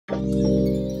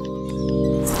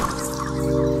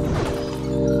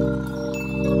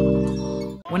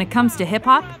When it comes to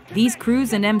hip-hop, these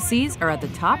crews and MCs are at the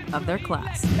top of their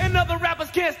class. And other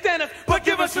rappers can't stand us, but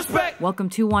give us respect. Welcome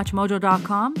to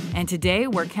WatchMojo.com, and today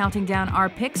we're counting down our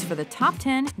picks for the top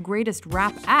 10 greatest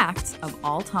rap acts of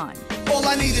all time. All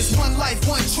I need is one life,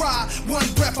 one try, one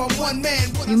breath, I'm one man.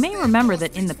 You may remember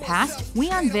that in the past, we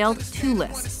unveiled two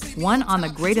lists. One on the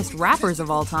greatest rappers of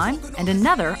all time, and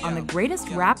another on the greatest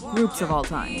rap groups of all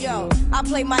time. Yo, I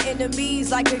play my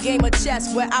enemies like a game of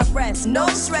chess where I rest, no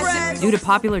stress. Due to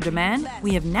popular demand,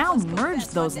 we have now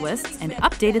merged those lists and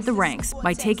updated the ranks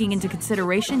by taking into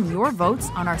consideration your votes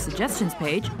on our suggestions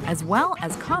page, as well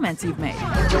as comments you've made.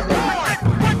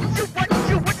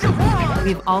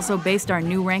 We've also based our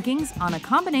new rankings on a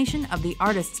combination of the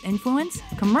artist's influence,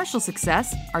 commercial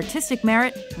success, artistic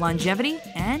merit, longevity,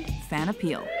 and fan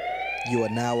appeal. You are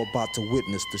now about to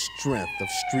witness the strength of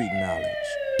street knowledge.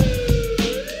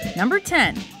 Number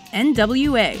 10,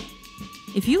 N.w.a.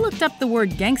 If you looked up the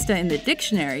word gangsta in the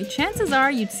dictionary, chances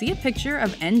are you'd see a picture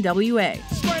of N.w.a.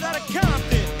 Straight out of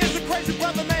Compton is a crazy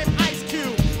brother named Ice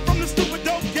Cube from the stupid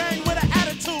dope gang with an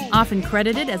attitude. Often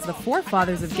credited as the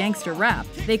forefathers of gangster rap,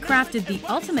 they crafted the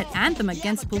ultimate anthem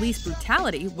against police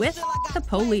brutality with The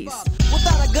Police.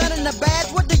 Without a gun and a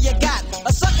badge, what do you got?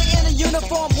 A sucker in a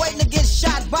uniform waiting to get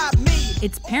shot by me.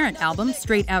 Its parent album,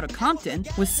 Straight Outta Compton,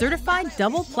 was certified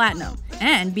double platinum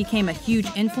and became a huge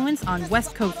influence on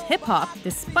West Coast hip-hop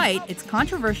despite its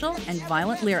controversial and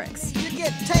violent lyrics. You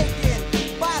get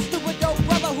taken by a stupid dope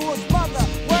brother who is mother.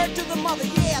 Word to the mother,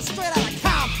 yeah, straight out of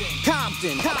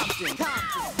Compton.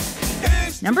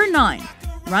 Number 9,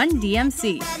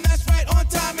 Run-d.m.c.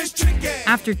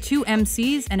 After two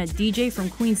MCs and a DJ from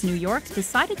Queens, New York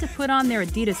decided to put on their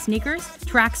Adidas sneakers,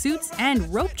 tracksuits,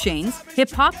 and rope chains,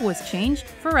 hip-hop was changed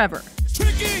forever.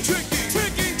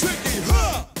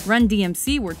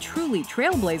 Run-d.m.c were truly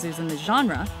trailblazers in the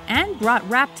genre and brought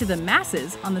rap to the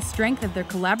masses on the strength of their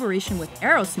collaboration with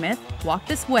Aerosmith, Walk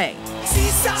This Way.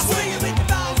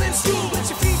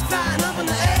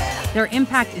 Their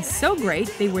impact is so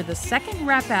great, they were the second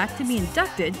rap act to be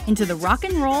inducted into the Rock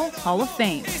and Roll Hall of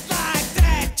Fame.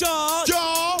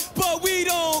 But we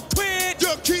don't quit.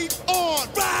 You keep on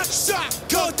rock shot,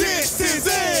 'cause this is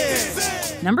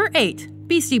it. Number 8,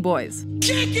 Beastie Boys.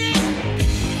 Kick it.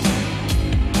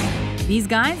 These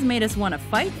guys made us want to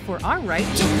fight for our right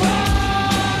to party.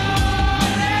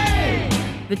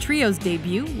 The trio's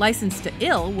debut, Licensed to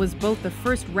Ill, was both the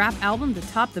first rap album to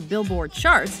top the Billboard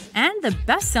charts and the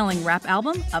best-selling rap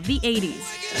album of the 80s.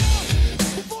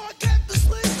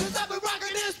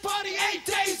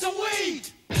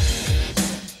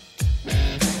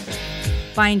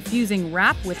 By infusing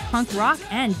rap with punk rock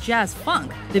and jazz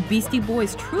funk, the Beastie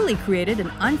Boys truly created an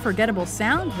unforgettable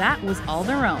sound that was all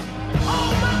their own.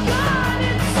 Oh my God,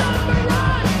 it's summer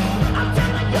run. I'm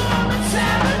telling you, it's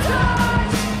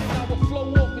sabotage. I will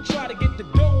flow off and try to get the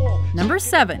dough off. Number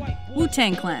 7,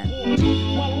 Wu-Tang Clan.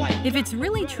 If it's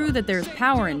really true that there's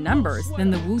power in numbers, then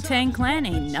the Wu-Tang Clan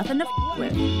ain't nothing to f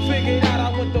with. Figured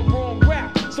out I went the wrong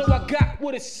rap, so I got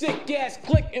with a sick-ass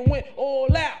click and went all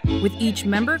out. With each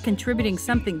member contributing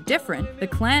something different, the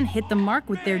clan hit the mark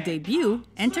with their debut,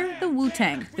 Enter the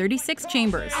Wu-Tang, 36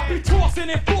 Chambers. I be tossing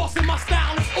and forcing, my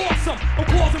style is awesome. I'm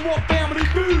causing more family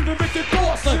food than Richard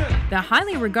Dawson. The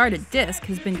highly regarded disc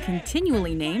has been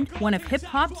continually named one of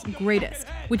hip-hop's greatest,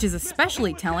 which is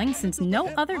especially telling since no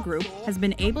other group has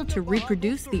been able to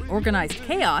reproduce the organized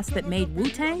chaos that made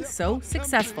Wu-Tang so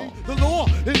successful. The law,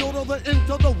 in order to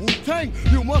enter the Wu-Tang,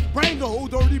 you must bring the whole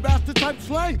dirty bastard type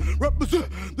slang. Represent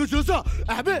the Jizza,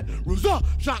 Abbott, Ruza,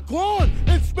 Shaquan,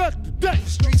 Inspect Deck.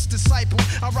 Streets disciple,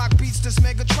 I rock beats this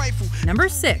mega trifle. Number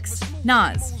 6,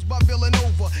 Nas.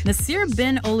 Nasir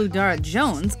bin Oludara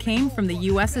Jones came from the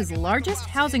US's largest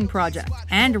housing project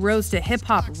and rose to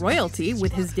hip-hop royalty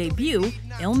with his debut,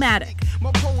 Illmatic.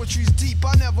 My poetry's deep,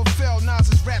 I never fell.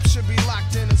 Nas's rap should be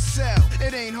locked in a cell.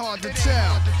 It ain't hard to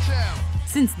tell.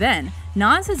 Since then,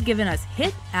 Nas has given us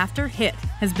hit after hit,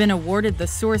 has been awarded the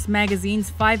Source magazine's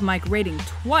 5 mic rating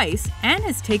twice, and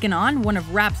has taken on one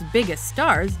of rap's biggest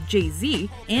stars, Jay-Z,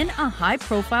 in a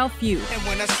high-profile feud. And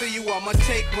when I see you, I'ma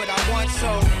take what I want,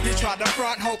 so you try to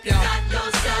front, hope y'all.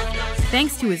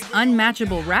 Thanks to his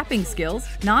unmatchable rapping skills,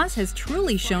 Nas has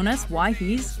truly shown us why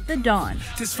he's the Don.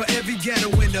 This for every ghetto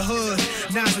in the hood.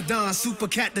 Nas a Don, super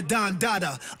cat the Don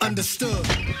Dada, understood.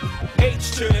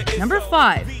 Number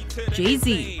 5,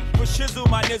 Jay-Z. Since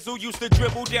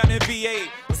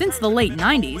the late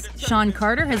 90s, Sean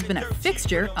Carter has been a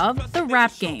fixture of the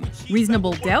rap game.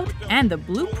 Reasonable Doubt and The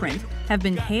Blueprint have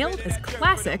been hailed as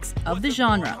classics of the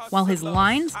genre, while his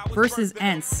lines, verses,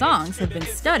 and songs have been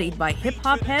studied by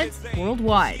hip-hop heads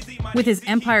worldwide. With his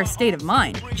Empire State of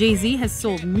Mind, Jay-Z has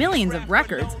sold millions of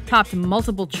records, topped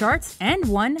multiple charts, and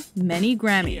won many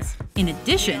Grammys. In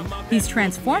addition, he's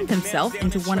transformed himself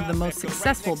into one of the most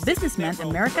successful businessmen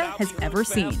America has ever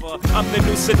seen. I'm the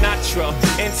new Sinatra,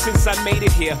 and since I made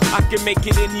it here, I can make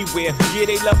it anywhere. Yeah,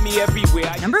 they love me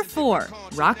everywhere. Number 4,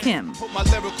 Rakim.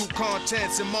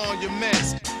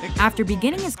 After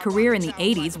beginning his career in the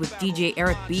 80s with DJ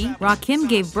Eric B., Rakim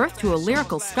gave birth to a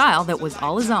lyrical style that was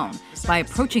all his own by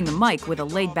approaching the mic with a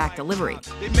laid-back delivery.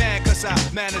 They mad 'cause I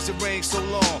managed to reign so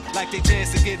long. Like they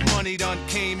chance to get money done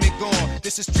came and gone.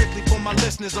 This is strictly for my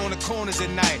listeners on the corners at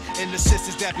night and the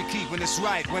sisters that be keeping us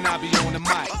right when I be on the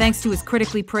mic. Thanks to his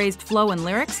critically praised flow and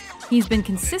lyrics, he's been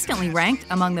consistently ranked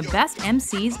among the best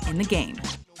MCs in the game.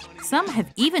 Some have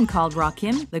even called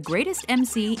Rakim the greatest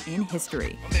MC in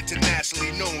history. I'm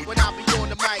internationally known when I be on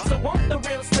the mic. So won't the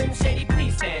real Slim Shady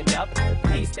please stand up?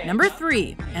 Please stand Number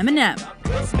 3, Eminem.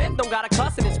 Will Smith don't got a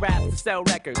cuss in his raps to sell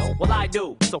records. Well, I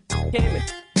do, so him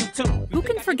and you too. Who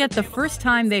can forget the first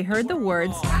time they heard the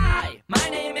words, Hi, my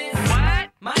name is what?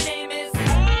 My name is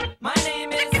my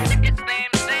name is it's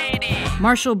Slim Shady.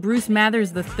 Marshall Bruce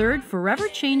Mathers III forever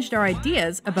changed our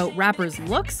ideas about rappers'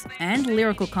 looks and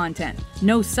lyrical content.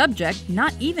 No subject,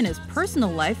 not even his personal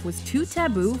life, was too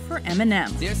taboo for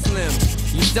Eminem. Dear Slim,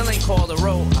 you still ain't called a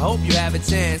roll. I hope you have a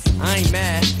chance. I ain't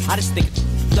mad. I just think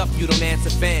it's up you don't answer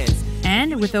fans.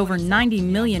 And with over 90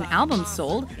 million albums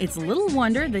sold, it's little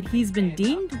wonder that he's been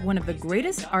deemed one of the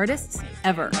greatest artists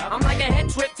ever. I'm like a head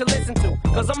trip to listen to,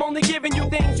 'cause I'm only giving you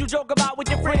things you joke about with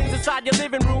your friends inside your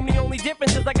living room. The only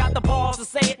difference is I got the balls to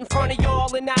say it in front of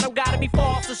y'all, and I don't gotta be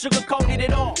false or sugar-coated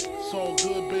at all. So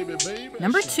good, baby, baby.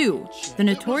 Number 2, the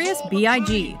Notorious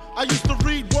B.I.G. I used to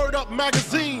read Word Up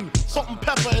magazine, Salt and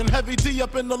Pepper and Heavy D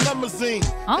up in the limousine.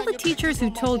 All the teachers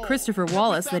who told Christopher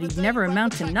Wallace that he'd never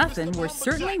amount to nothing were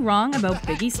certainly wrong about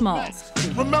Biggie Smalls.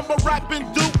 Remember rapping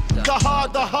Duke? The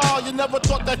hard, you never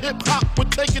thought that hip-hop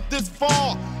would take it this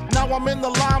far. Now I'm in the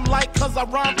limelight 'cause I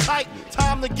rhyme tight.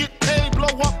 Time to get paid, blow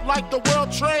up like the world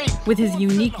trade. With his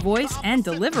unique voice and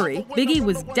delivery, Biggie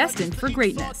was destined for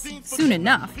greatness. Soon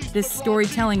enough, this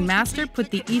storytelling master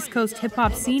put the East Coast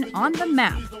hip-hop scene on the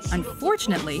map.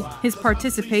 Unfortunately, his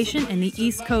participation in the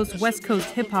East Coast-West Coast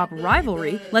hip-hop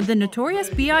rivalry led the Notorious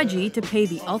B.I.G. to pay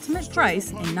the ultimate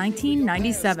price in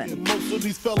 1997. Most of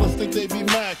these fellas think they be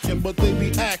macking, but they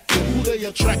be acting. Who they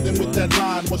attracting with that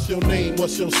line? What's your name?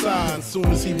 What's your sign?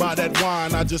 Soon as he buy that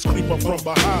wine, I just creep up from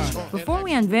behind. Before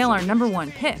we unveil our number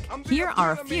 1 pick, here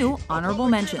are a few honorable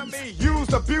mentions.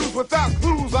 Used, abused without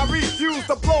clues. I refuse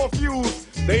to blow a fuse.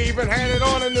 They even had it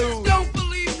on the news. Don't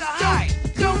believe the hype.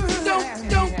 Don't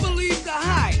believe the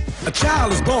hype. A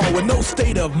child is born with no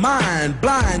state of mind,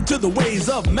 blind to the ways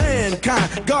of mankind.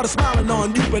 God is smiling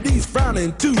on you, but he's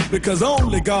frowning too, because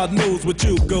only God knows what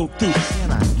you'll go through.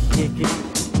 Can I kick it?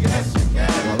 Yes, you can.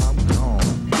 Well, I'm gone.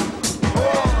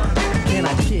 Can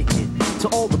I kick it? To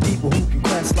all the people who can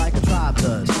quest like a tribe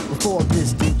does. Before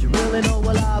this, did you really know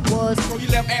what I was? So you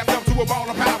left ass up to a ball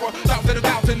of power, thoughts at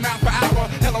 1,000 miles per hour.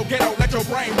 Hello, ghetto, let your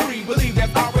brain breathe. Believe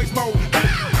that's always more.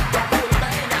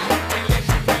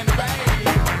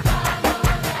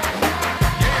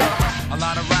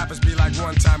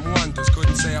 One-time wonders,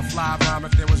 couldn't say a fly rhyme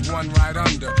if there was one right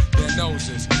under their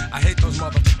noses. I hate those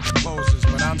motherfucking poses,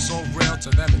 but I'm so real to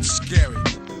them it's scary.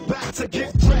 Back to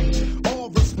get wrecked. All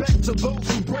respect to those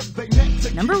who break their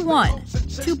neck. Number 1,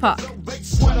 Tupac.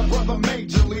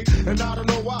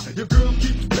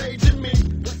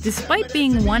 Despite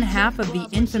being one half of the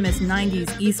infamous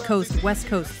 90s East Coast-West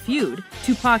Coast feud,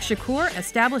 Tupac Shakur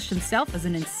established himself as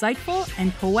an insightful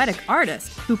and poetic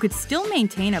artist who could still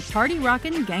maintain a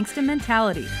party-rockin' gangsta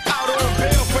mentality. Out on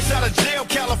bail, fresh out of jail,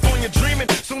 California dreaming.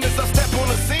 Soon as I step on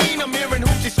the scene, I'm hearing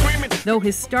hoochie screaming. Though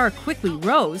his star quickly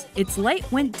rose, its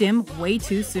light went dim way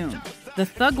too soon. The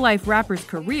Thug Life rapper's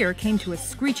career came to a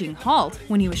screeching halt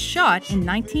when he was shot in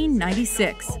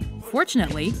 1996.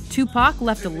 Fortunately, Tupac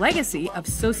left a legacy of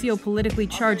socio-politically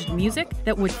charged music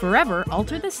that would forever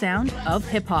alter the sound of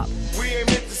hip-hop. We ain't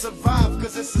meant to survive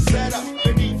 'cause it's a setup,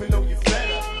 and even though you're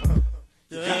fed up.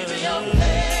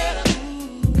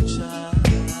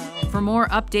 For more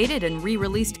updated and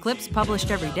re-released clips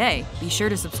published every day, be sure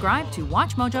to subscribe to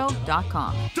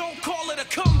WatchMojo.com. Don't call it a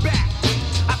comeback.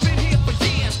 I've been here for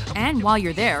years. And while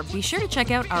you're there, be sure to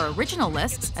check out our original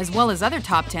lists, as well as other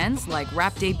top 10s like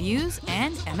rap debuts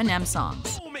and Eminem songs.